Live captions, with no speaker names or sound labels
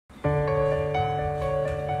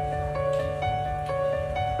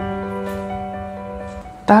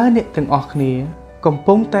តើអ្នកទាំងអស់គ្នាកំ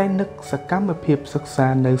ពុងតែនឹកសកម្មភាពសិក្សា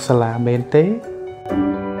នៅសាលាមែនទេ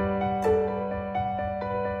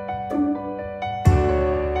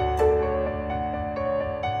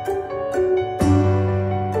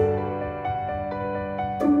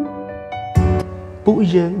ពួក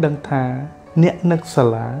យើងដឹងថាអ្នកនឹកសា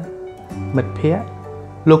លាមិត្តភ័ក្តិ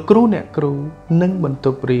លោកគ្រូអ្នកគ្រូនិងបន្ទ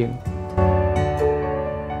ប់រៀន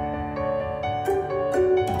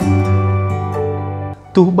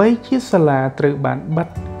ទោះបីជាសាលាត្រូវបានបិទ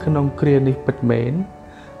ក្នុងគ្រានេះពិតមែន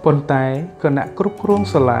ប៉ុន្តែគណៈគ្រប់គ្រង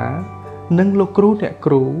សាលានិងលោកគ្រូអ្នក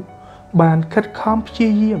គ្រូបានខិតខំព្យា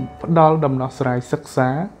យាមផ្ដល់ដំណោះស្រាយសិក្សា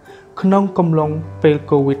ក្នុងកំឡុងពេល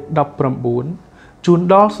COVID-19 ជូន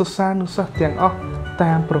ដល់សិស្សានុសិស្សទាំងអស់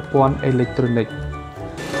តាមប្រព័ន្ធអេឡិចត្រូនិក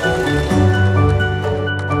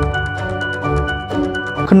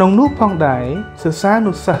ក្នុងនោះផងដែរសិស្សា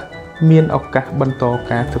នុសិស្សមានឱកាសបន្ត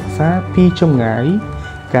ការសិក្សាពីចម្ងាយ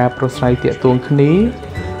ការប្រស្រ័យទាក់ទងគ្នា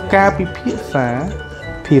ការពិភាក្សា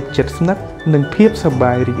ភាពជិតស្និទ្ធនិងភាពសប្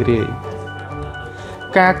បាយរីករាយ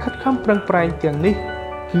ការខិតខំប្រឹងប្រែងទាំងនេះ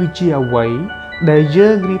គឺជាអ្វីដែលយើ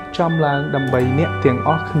ងរៀបចំឡើងដើម្បីអ្នកទាំងអ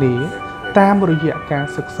ស់គ្នាតាមរយៈការ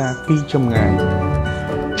សិក្សាពីចម្ងាយ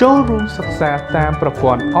ចូលរួមសិក្សាតាមប្រ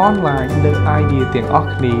ព័ន្ធអនឡាញនៅ idea ទាំងអស់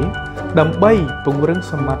គ្នាដើម្បីពង្រឹង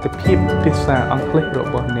សមត្ថភាពភាសាអង់គ្លេសរ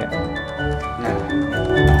បស់អ្នក